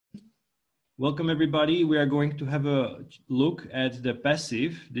Welcome everybody. We are going to have a look at the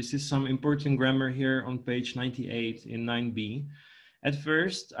passive. This is some important grammar here on page 98 in 9b. At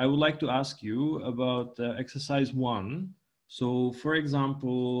first, I would like to ask you about exercise 1. So for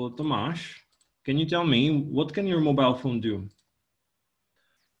example, Tomáš, can you tell me what can your mobile phone do?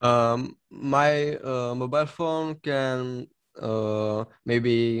 My mobile phone can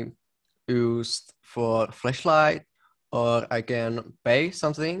maybe used for flashlight, or I can pay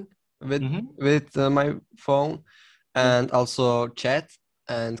something with my phone, and also chat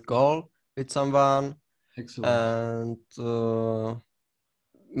and call with someone. Excellent. And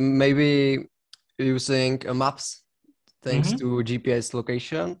maybe using maps thanks to GPS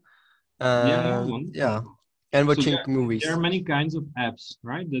location. And and watching movies. There are many kinds of apps,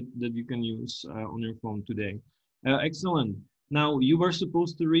 right, that you can use on your phone today. Excellent. Now, you were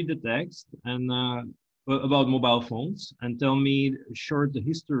supposed to read the text and about mobile phones and tell me short the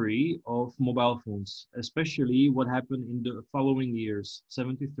history of mobile phones, especially what happened in the following years,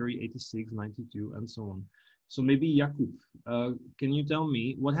 73, 86, 92, and so on. So maybe Jakub, can you tell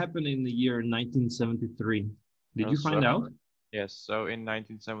me what happened in the year 1973? Did you find out? Yes, so in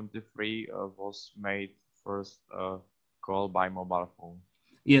 1973 was made first call by mobile phone.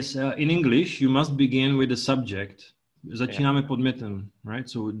 Yes, in English, you must begin with the subject. Začínáme podmětem, right?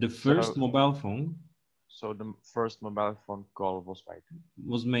 So the first mobile phone. So the first mobile phone call was made.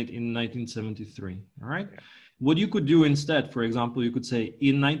 Was made in 1973, all right? Yeah. What you could do instead, for example, you could say,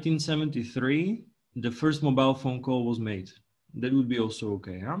 in 1973, the first mobile phone call was made. That would be also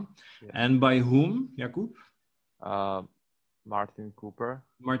okay, huh? Yeah. And by whom, Jakub? Martin Cooper.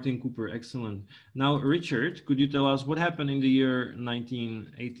 Martin Cooper, excellent. Now, Richard, could you tell us what happened in the year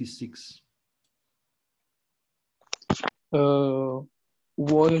 1986?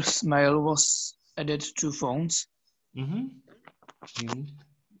 Voicemail was added to phones.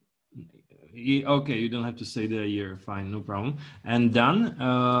 Okay, you don't have to say the year, fine, no problem. And then,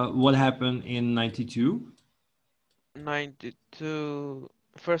 what happened in 92? 92,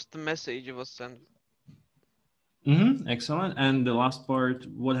 first message was sent. Excellent. And the last part,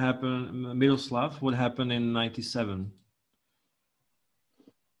 what happened, Miroslav, what happened in 97?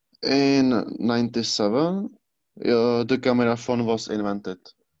 In 97, the camera phone was invented.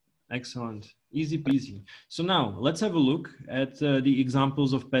 Excellent. Easy peasy. So now let's have a look at the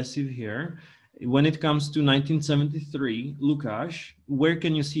examples of passive here. When it comes to 1973, Lukáš, where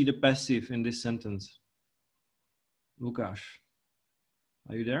can you see the passive in this sentence? Lukáš,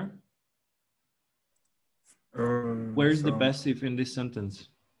 are you there? Where is the passive in this sentence?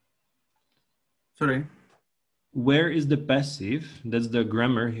 Sorry? Where is the passive? That's the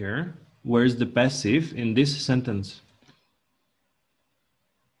grammar here. Where is the passive in this sentence?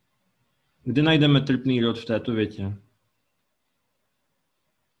 Kde najdeme trpný rod v této větě?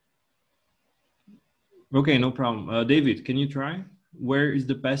 Okay, no problem. David, can you try? Where is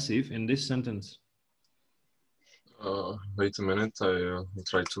the passive in this sentence? Wait a minute, I'll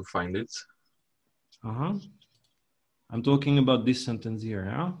try to find it. I'm talking about this sentence here,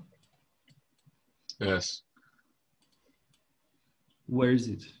 huh? Yes. Where is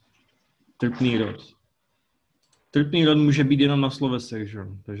it? Trpný rod. Trpný rod může být jenom na slovesech, že?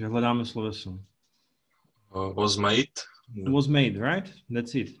 Takže hledáme sloveso. Was made. Was made, right?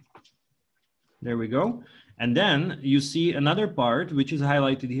 That's it. There we go. And then you see another part which is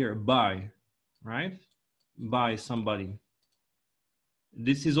highlighted here, by, right? By somebody.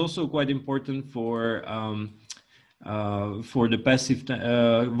 This is also quite important for the passive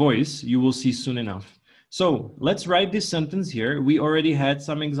voice. You will see soon enough. So let's write this sentence here. We already had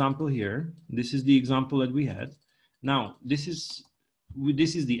some example here. This is the example that we had. Now, this is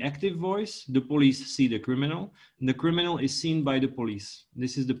the active voice. The police see the criminal. The criminal is seen by the police.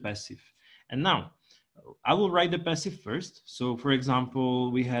 This is the passive. And now, I will write the passive first. So, for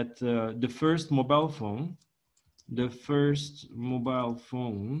example, we had the first mobile phone. The first mobile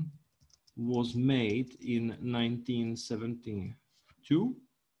phone was made in 1972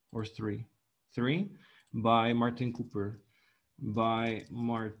 or 3 by Martin Cooper. By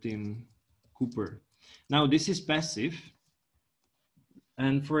Martin Cooper. Now, this is passive.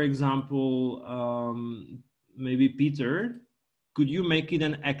 And for example, maybe Peter, could you make it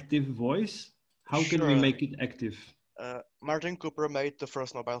an active voice? How can we make it active? Martin Cooper made the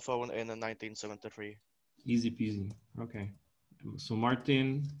first mobile phone in 1973. Easy peasy. Okay. So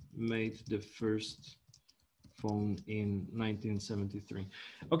Martin made the first phone in 1973.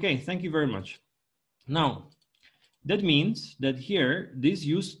 Okay, thank you very much. Now, that means that here, this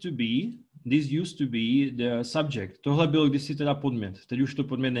used to be the subject. Tohle byl kdysi teda podmět. Teď už to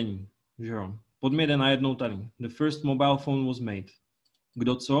podmět není. Že jo? Podmět je najednou tady. The first mobile phone was made.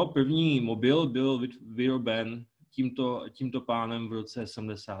 Kdo co? První mobil byl vyroben tímto pánem v roce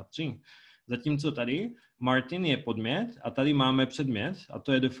 73. Zatímco tady Martin je podmět a tady máme předmět a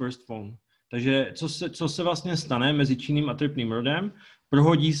to je the first phone. Takže co se vlastně stane mezi činným a trpným rodem?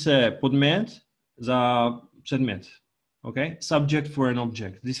 Prohodí se podmět za předmět. Okay? Subject for an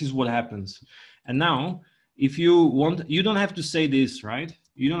object. This is what happens. And now, if you want, you don't have to say this, right?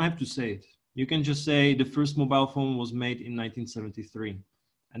 You don't have to say it. You can just say the first mobile phone was made in 1973,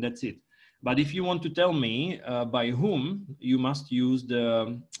 and that's it. But if you want to tell me by whom, you must use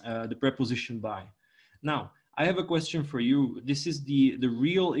the preposition by. Now, I have a question for you. This is the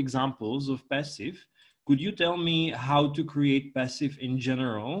real examples of passive. Could you tell me how to create passive in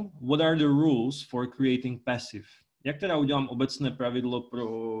general? What are the rules for creating passive? Jak teda udělám obecné pravidlo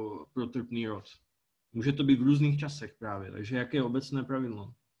pro trpný rod? Může to být v různých časech právě, takže jaké je obecné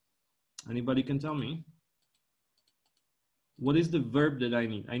pravidlo? Anybody can tell me? What is the verb that I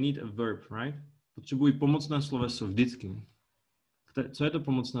need? I need a verb, right? Potřebuji pomocné sloveso vždycky. Co je to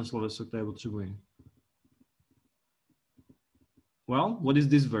pomocné sloveso, které potřebuji? Well, what is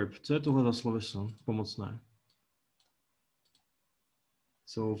this verb? Co je tohle za sloveso pomocné?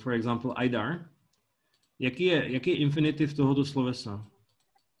 So, for example, Aj2r. Jaký je infinitiv tohoto slovesa?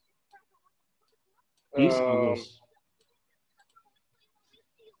 Is or was?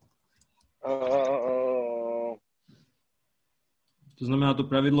 To znamená, to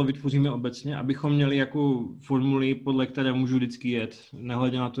pravidlo vytvoříme obecně, abychom měli jakou formuli, podle které můžu vždycky jet,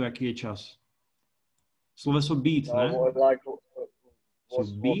 nehledě na to, jaký je čas. Sloveso být, ne?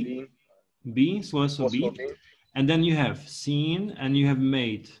 So be, sloveso být. And then you have seen and you have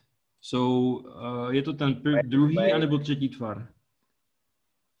made. So je to ten druhý anebo třetí tvar?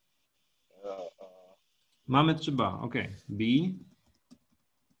 Máme třeba, OK, be,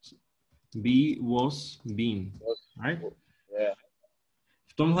 was, been, right?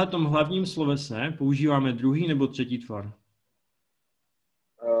 V tomhletom hlavním slovese používáme druhý nebo třetí tvar?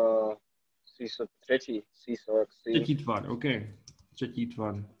 Třetí tvar, OK. Třetí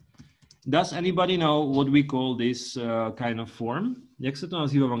tvar. Does anybody know what we call this kind of form? Jak se to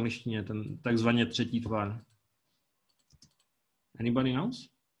nazývá v angličtině, ten takzvaně třetí tvar? Anybody knows?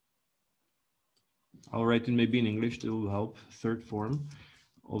 I'll write it maybe in English, it will help. Third form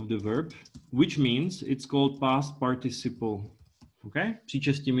of the verb, which means it's called past participle. Okay?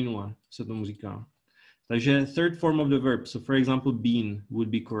 Příčestí minulé se tomu říká. Takže third form of the verb. So for example, been would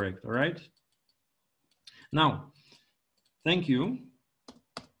be correct. All right? Now, thank you.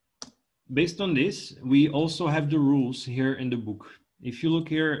 Based on this, we also have the rules here in the book. If you look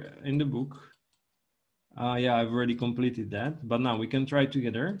here in the book, yeah, I've already completed that, but now we can try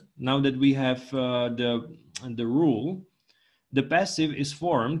together. Now that we have the rule, the passive is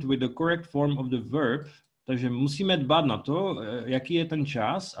formed with the correct form of the verb. Takže musíme dbát na to, jaký je ten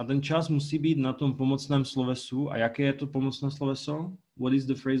čas, a ten čas musí být na tom pomocném slovesu. A jaké je to pomocné sloveso? What is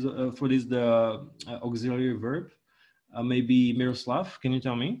the phrase for this the auxiliary verb? Maybe Miroslav, can you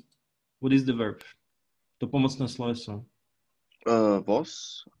tell me? What is the verb? To pomocné sloveso.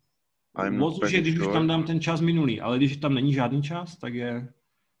 Was. Was už je, když už tam dám ten čas minulý, ale když tam není žádný čas, tak je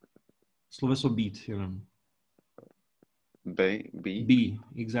sloveso být jenom. Be,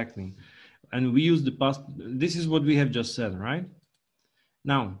 exactly. And we use the past. This is what we have just said, right?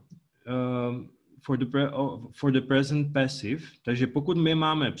 Now, for the present passive, takže pokud my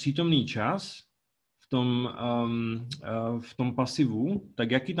máme přítomný čas v tom pasivu,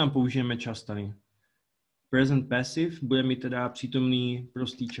 tak jaký tam použijeme čas tady? Present passive bude mít teda přítomný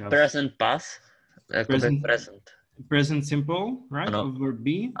prostý čas. Present pass, jako present. Present simple, right? Ano. Of verb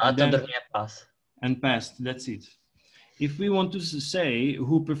be. A to druhý je pass. And past, that's it. If we want to say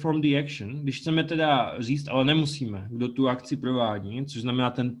who performed the action, když chceme teda říct, ale nemusíme, kdo tu akci provádí, což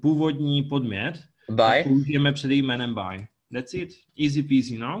znamená ten původní podmět, tak použijeme před jménem by. That's it. Easy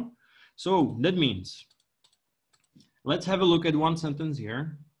peasy, no? So that means, let's have a look at one sentence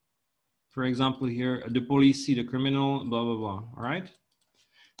here. For example, here, the police see the criminal, blah, blah, blah, all right?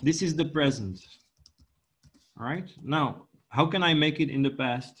 This is the present, all right? Now, how can I make it in the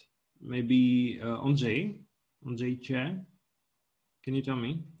past? Maybe Ondřej Che, can you tell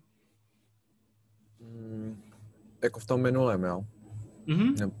me? Jako v tom minulém, jo?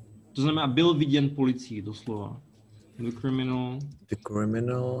 Mm-hmm. To znamená, byl viděn policií, doslova. The criminal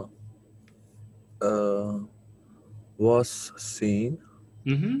Was seen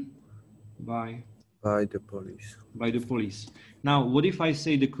by the police. By the police. Now, what if I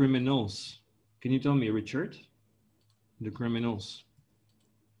say the criminals? Can you tell me, Richard? The criminals.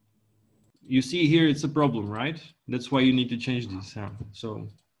 You see here, it's a problem, right? That's why you need to change this. So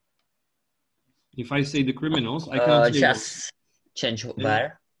if I say the criminals, I cannot say Change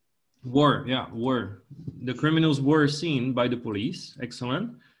where? Were, yeah, were. The criminals were seen by the police.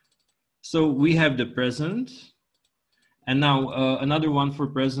 Excellent. So we have the present. And now another one for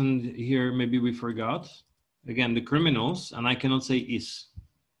present here, maybe we forgot. Again, the criminals, and I cannot say is,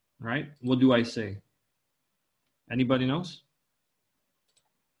 right? What do I say? Anybody knows?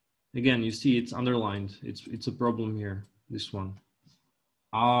 Again, you see it's underlined. It's a problem here, this one.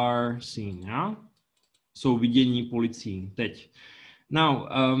 Are seen, yeah? So vidění policií, teď. Now,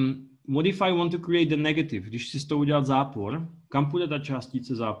 what if I want to create the negative? Když si z toho udělat zápor, kam půjde ta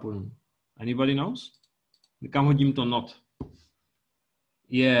částice záporu? Anybody knows? Kam hodím to not?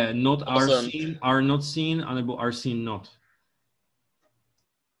 Yeah, not are seen, are not seen, anebo are seen not.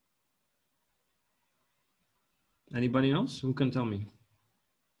 Anybody else? Who can tell me?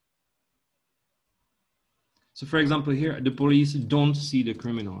 So for example here, the police don't see the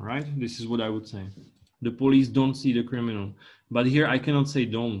criminal, right? This is what I would say. The police don't see the criminal. But here I cannot say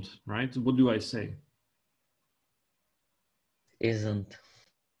don't, right? What do I say? Isn't.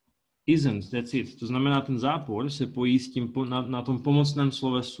 Isn't, that's it. To znamená, ten zápor se pojí s tím na tom pomocném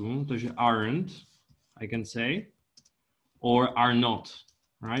slovesu, takže aren't, I can say, or are not,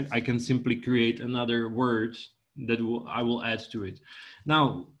 right? I can simply create another word that I will add to it.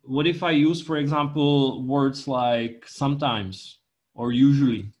 Now, what if I use, for example, words like sometimes or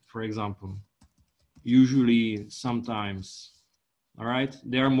usually, for example? Usually, sometimes, all right?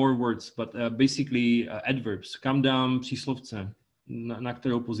 There are more words, but basically adverbs. Kam dám příslovce? Na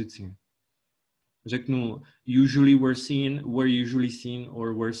kterou pozici? Řeknu usually were usually seen,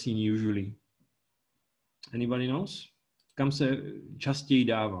 or were seen usually. Anybody knows? Kam se častěji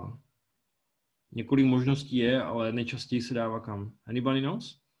dává? Několik možností je, ale nejčastěji se dává kam? Anybody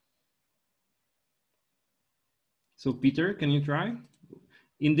knows? So Peter, can you try?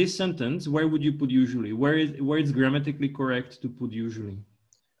 In this sentence, where would you put usually? Where it's grammatically correct to put usually?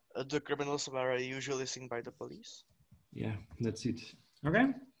 The criminals were usually seen by the police. Yeah, that's it.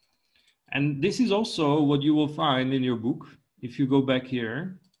 Okay. And this is also what you will find in your book. If you go back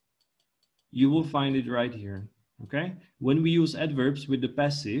here, you will find it right here. Okay. When we use adverbs with the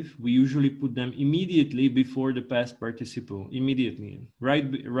passive, we usually put them immediately before the past participle, immediately,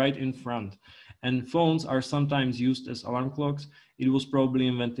 right in front. And phones are sometimes used as alarm clocks. It was probably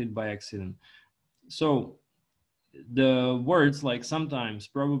invented by accident. So the words like sometimes,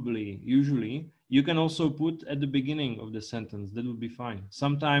 probably, usually, you can also put at the beginning of the sentence. That would be fine.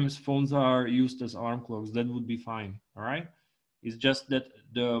 Sometimes phones are used as alarm clocks. That would be fine. All right. It's just that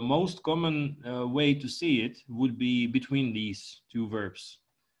the most common way to see it would be between these two verbs.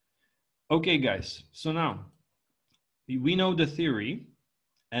 Okay, guys. So now we know the theory,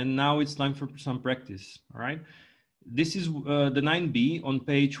 and now it's time for some practice. All right. This is the 9b on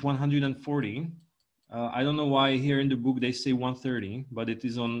page 140. I don't know why here in the book they say 130, but it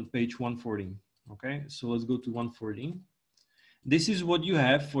is on page 140. Okay, so let's go to 140. This is what you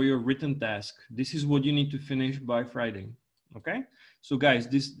have for your written task. This is what you need to finish by Friday. Okay, so guys,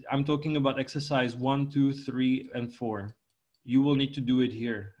 I'm talking about exercise 1, 2, 3, and 4. You will need to do it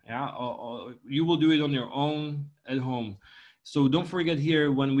here. Yeah, you will do it on your own at home. So don't forget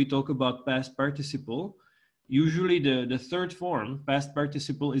here when we talk about past participle, usually the third form, past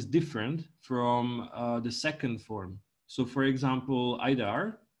participle, is different from the second form. So for example,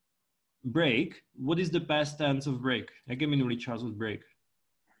 Aj2r, break. What is the past tense of break? Jaké minulý čas od break?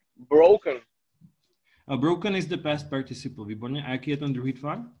 Broken. Broken is the past participle. Výborně. A jaký je ten druhý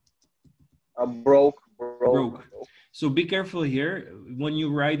tvar? Broke. So be careful here when you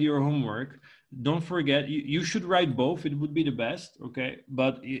write your homework. Don't forget, you should write both. It would be the best, okay?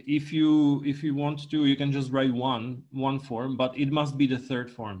 But if you want to, you can just write one form, but it must be the third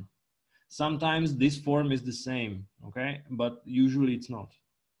form. Sometimes this form is the same, okay? But usually it's not.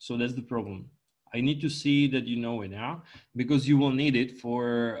 So that's the problem. I need to see that you know it, yeah? Because you will need it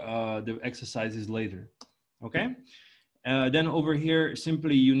for the exercises later, okay? Then over here,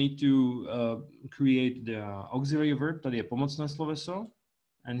 simply you need to create the auxiliary verb, tady je pomocné sloveso,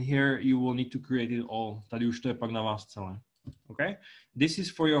 and here you will need to create it all. Tady už to je pak na vás celé, okay? This is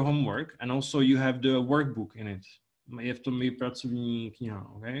for your homework, and also you have the workbook in it. Je v tom i pracovní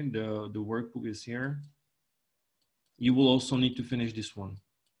kniha, okay? The workbook is here. You will also need to finish this one,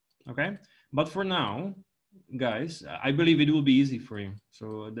 okay? But for now, guys, I believe it will be easy for you.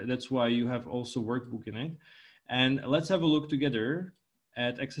 So that's why you have also workbook in it. And let's have a look together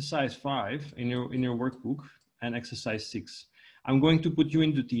at exercise 5 in your workbook and exercise 6. I'm going to put you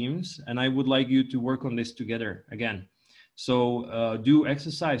into teams, and I would like you to work on this together again. So do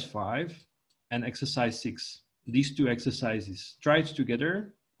exercise 5 and exercise 6. These two exercises. Try it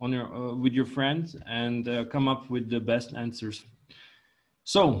together on with your friends and come up with the best answers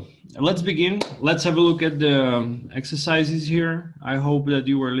So let's begin. Let's have a look at the exercises here. I hope that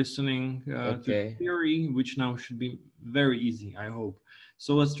you were listening to the theory, which now should be very easy, I hope.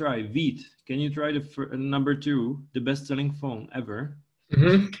 So let's try. Vít, can you try the number 2, the best-selling phone ever?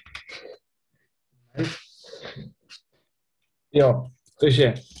 Jo,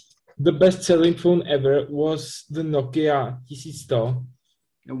 takže the best-selling phone ever was the Nokia 1100.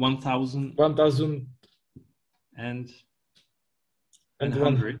 1000 and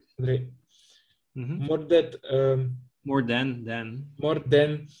 100. Mm-hmm. More than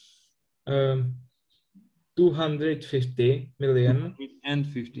 250 million.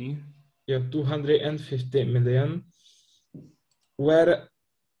 250. Yeah, 250 million were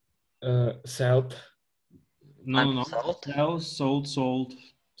sold. No.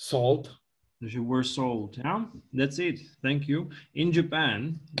 Sold. They were sold. Yeah, that's it. Thank you. In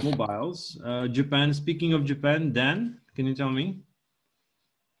Japan, mobiles. Japan. Speaking of Japan, Dan, can you tell me?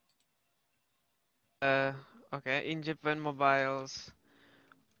 Okay. In Japan, mobiles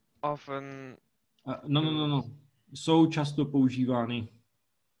often. No. Jsou často používány.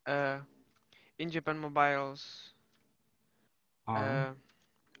 In Japan, mobiles are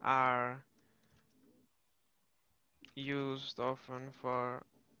used often for.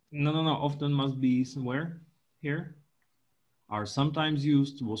 No. Often must be somewhere here. Are sometimes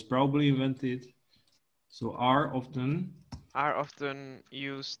used. Was probably invented. So are often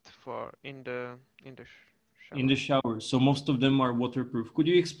used for in the shower. In the shower. So most of them are waterproof. Could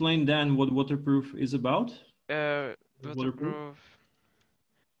you explain, Dan, what waterproof is about? Waterproof.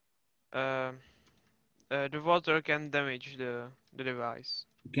 The water can damage the device.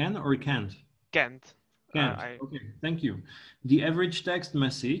 Can or can't? Can't. Okay, thank you. The average text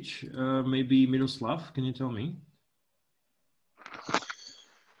message, maybe Miroslav, can you tell me?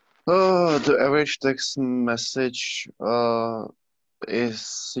 The average text message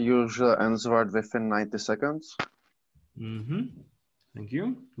is usually answered within 90 seconds. Mm-hmm. Thank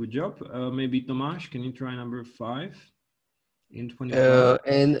you. Good job. Maybe Tomáš, can you try number 5 in 2012?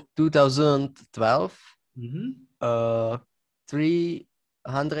 In 2012,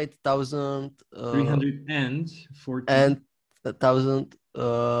 300,000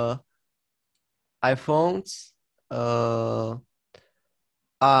 iPhones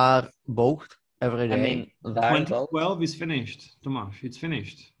are bought every day. I mean, 2012 is finished, Tomáš. It's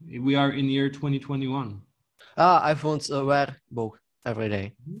finished. We are in year 2021. iPhones were bought every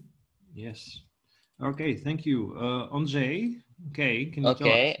day. Yes. Okay, thank you. Ondřej, okay, can you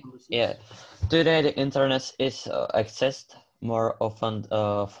tell us? Yeah. Today the internet is accessed more often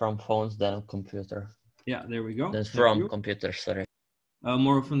from phones than computer. Yeah, there we go. Than from computers, sorry.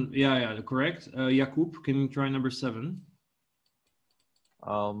 More often, yeah, correct. Jakub, can you try number 7?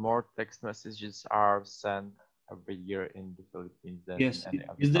 More text messages are sent every year in the Philippines than yes. in any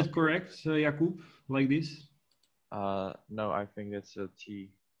other Is that correct, Jakub, like this? No, I think that's a T.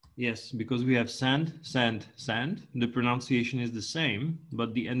 Yes, because we have sand. The pronunciation is the same,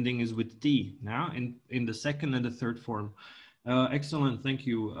 but the ending is with T now in the second and the third form. Excellent, thank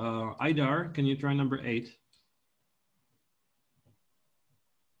you. Aj2r, can you try number 8?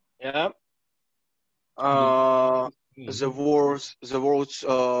 Yeah. The world's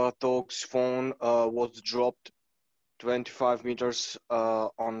talks phone was dropped 25 meters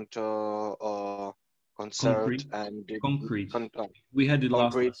on the concert concrete. We had it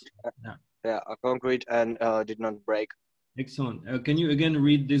last time. Concrete and did not break. Excellent. Can you again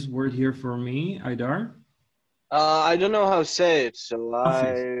read this word here for me, Aj2r? I don't know how to say it. So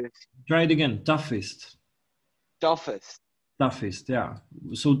try it again. Toughest. Toughest, yeah.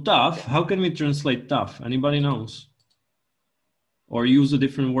 So tough, how can we translate tough? Anybody knows? Or use a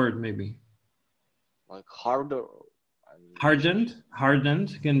different word maybe. Like harder. Hardened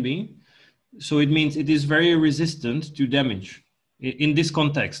can be. So it means it is very resistant to damage. In this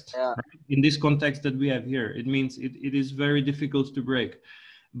context, right? In this context that we have here, it means it is very difficult to break.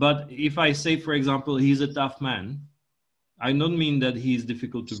 But if I say, for example, he's a tough man, I don't mean that he's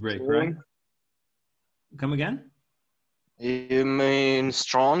difficult to break, right? Come again? You mean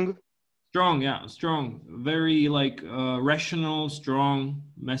strong? Strong, yeah, strong. Very like rational, strong,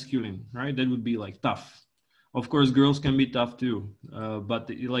 masculine, right? That would be like tough. Of course, girls can be tough too, but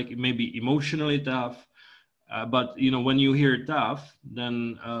like maybe emotionally tough. But you know, when you hear tough,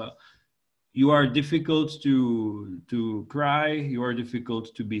 then you are difficult to cry. You are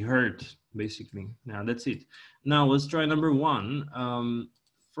difficult to be hurt, basically. Now that's it. Now let's try number 1.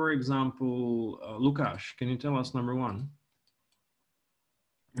 For example, Lukáš, can you tell us number 1?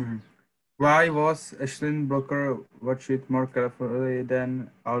 Why was Ashlyn Blocker watched it more carefully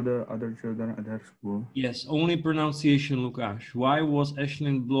than all the other children at her school? Yes, only pronunciation, Lukash. Why was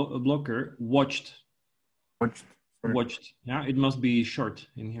Ashlyn Blocker watched? Watched. Sorry. Watched. Yeah, it must be short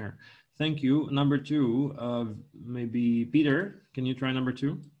in here. Thank you. Number 2, maybe Peter. Can you try number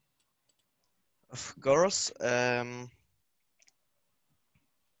 2? Of course.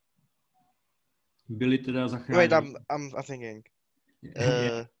 Byli teda zachráněni. Wait, I'm thinking.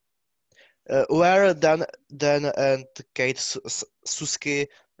 Were Dan and Kate Suski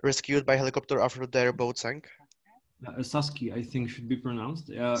rescued by helicopter after their boat sank? Saski, I think, should be pronounced.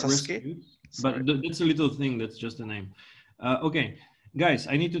 Saski? Rescued, but that's a little thing. That's just a name. Okay, guys,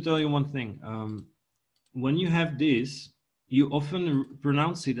 I need to tell you one thing. When you have this, you often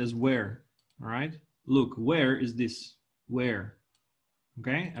pronounce it as where. All right. Look, where is this? Where?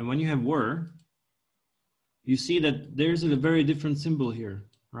 Okay. And when you have were, you see that there's a very different symbol here,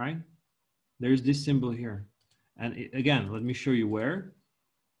 right? There's this symbol here. And again, let me show you where,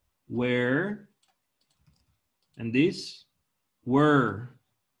 and this, were,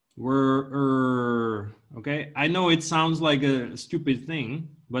 okay? I know it sounds like a stupid thing,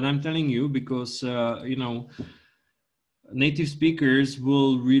 but I'm telling you because, you know, native speakers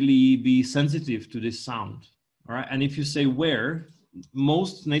will really be sensitive to this sound, all right? And if you say where,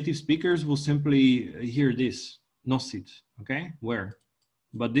 most native speakers will simply hear this, nosit, okay? Where,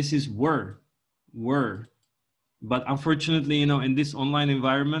 but this is were. But unfortunately, you know, in this online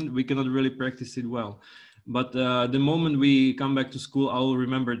environment, we cannot really practice it well. But the moment we come back to school, I'll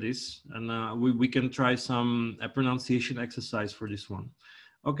remember this, and we can try some pronunciation exercise for this one.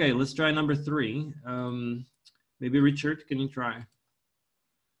 Okay, let's try number 3. Maybe Richard, can you try?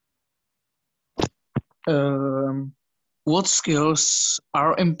 What skills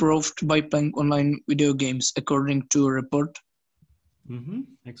are improved by playing online video games, according to a report?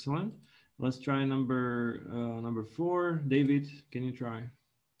 Excellent. Let's try number 4. David, can you try?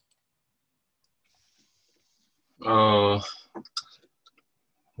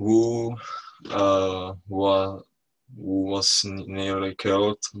 Who was nearly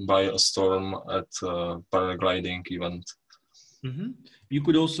killed by a storm at a paragliding event? You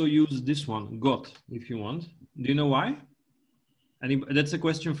could also use this one, got, if you want. Do you know why? That's a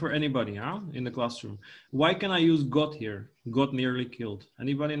question for anybody, huh? In the classroom. Why can I use got here? Got nearly killed.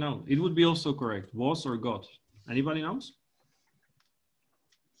 Anybody know? It would be also correct. Was or got. Anybody knows?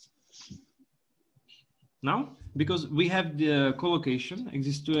 No? Because we have the collocation,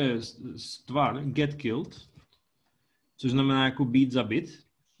 existuje tvar get killed, což znamená jako být zabit.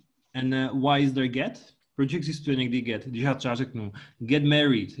 And why is there get? Proč existuje někdy get? Když já třeba řeknu get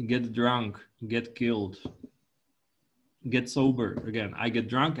married, get drunk, get killed, get sober again. I get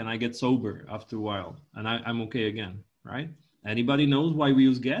drunk and I get sober after a while, and I'm okay again, right? Anybody knows why we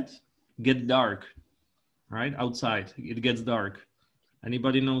use get? Get dark, right? Outside, it gets dark.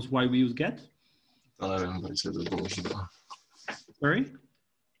 Anybody knows why we use get? To nevím, proč se to používá. Sorry?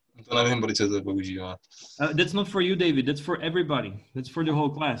 To nevím, proč se to používá. That's not for you, David. That's for everybody. That's for the whole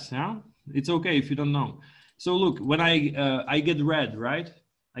class, yeah? It's okay if you don't know. So look, when I get red, right?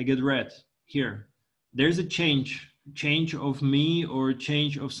 I get red here. There's a change of me or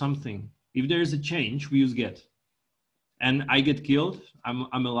change of something. If there's a change, we use get. And I get killed,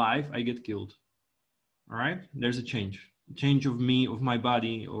 I'm alive, I get killed. All right? There's a change of me, of my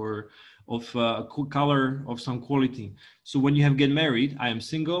body, or of color, of some quality. So when you have get married, I am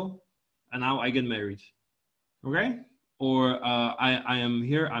single, and now I get married. Okay? Or I am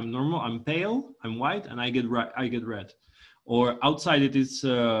here, I'm normal, I'm pale, I'm white, and I get red. Or outside it is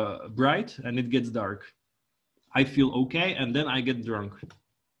bright and it gets dark. I feel okay, and then I get drunk.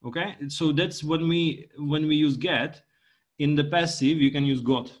 Okay? So that's when we use get. In the passive, you can use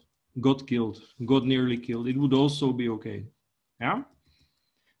got killed, got nearly killed. It would also be okay. Yeah?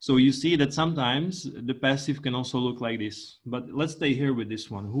 So you see that sometimes the passive can also look like this. But let's stay here with this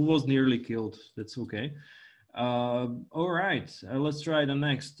one. Who was nearly killed? That's okay. All right, let's try the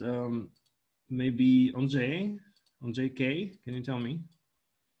next. Maybe Andrzej K, can you tell me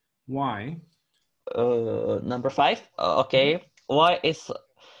why? Number 5. Okay. Why is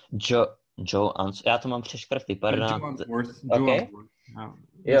Joe já to mám přeškrtý, pardon. Okay.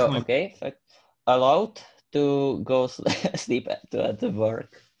 Yeah, okay. Allowed to go sleep at the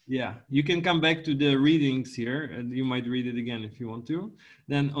work. Yeah, you can come back to the readings here, and you might read it again if you want to.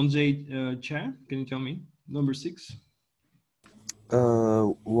 Then Andrzej Cha, can you tell me? Number 6.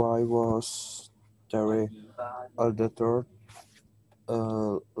 Why was Terry Aldator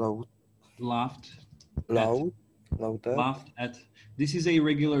laughed at? This is a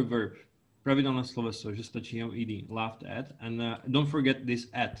regular verb. Pravidelné sloveso, že stačí jenom ed. Laughed at. And don't forget this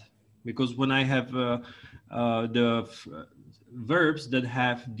at. because when I have verbs that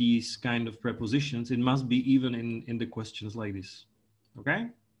have these kind of prepositions, it must be even in the questions like this. Okay,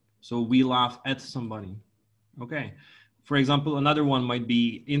 so we laugh at somebody. Okay, for example, another one might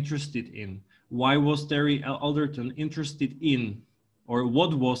be interested in. Why was Terry Alderton interested in, or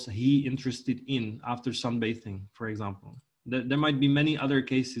what was he interested in after sunbathing, for example? There might be many other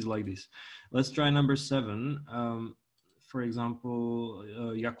cases like this. Let's try number 7. For example,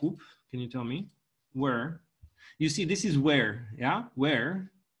 Jakub, can you tell me where? You see, this is where, yeah,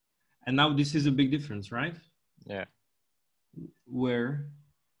 where, and now this is a big difference, right? Yeah. Where?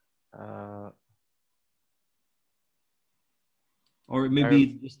 Or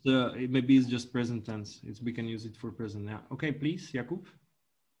maybe it's just present tense. We can use it for present. Yeah. Okay, please, Jakub.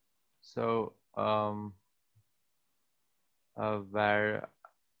 So, where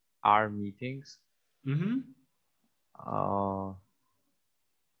are meetings? Mm-hmm.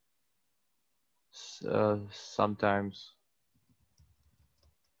 Sometimes.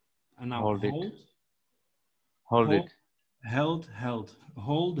 And now hold it. Held.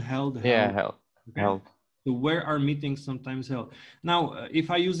 Hold, held. Yeah, held. Okay. Held. So where are meetings sometimes held? Now,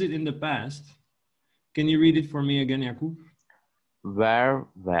 if I use it in the past, can you read it for me again, Jakub?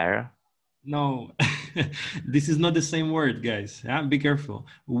 Where? No, this is not the same word, guys. Yeah, be careful.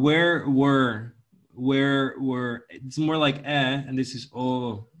 Where were? It's more like and this is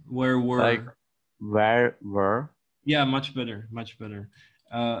oh. Where were? Like where were? Yeah, much better, much better.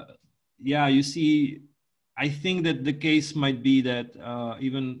 Yeah, you see, I think that the case might be that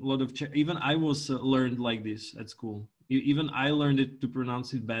even a lot of even I was learned like this at school. Even I learned it to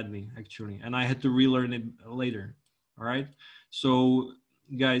pronounce it badly, actually, and I had to relearn it later. All right, so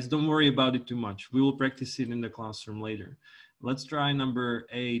guys, don't worry about it too much. We will practice it in the classroom later. Let's try number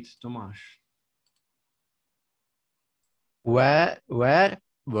 8, Tomáš. Where were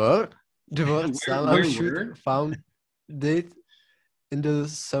the words Salam should found it in the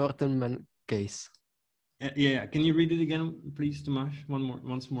certain man case? Yeah, can you read it again, please, Tomáš?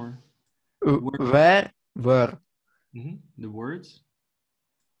 Once more. Where were the words?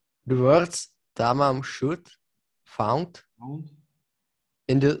 The words Tamam should found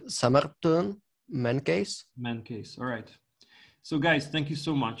in the Samartan man case. Man case. All right. So guys, thank you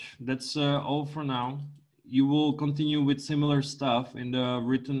so much. That's all for now. You will continue with similar stuff in the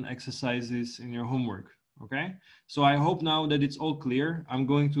written exercises in your homework. Okay. So I hope now that it's all clear. I'm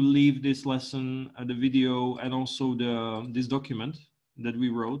going to leave this lesson, the video, and also this document that we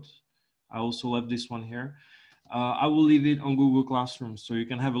wrote. I also left this one here. I will leave it on Google Classroom so you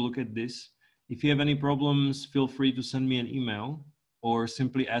can have a look at this. If you have any problems, feel free to send me an email or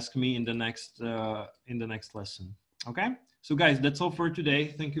simply ask me in the next lesson. Okay. So guys, that's all for today.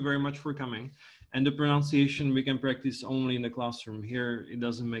 Thank you very much for coming. And the pronunciation we can practice only in the classroom. Here, it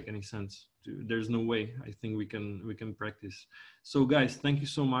doesn't make any sense. There's no way I think we can practice. So guys, thank you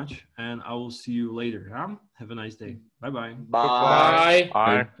so much, and I will see you later. Have a nice day. Bye-bye. Bye.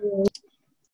 Bye.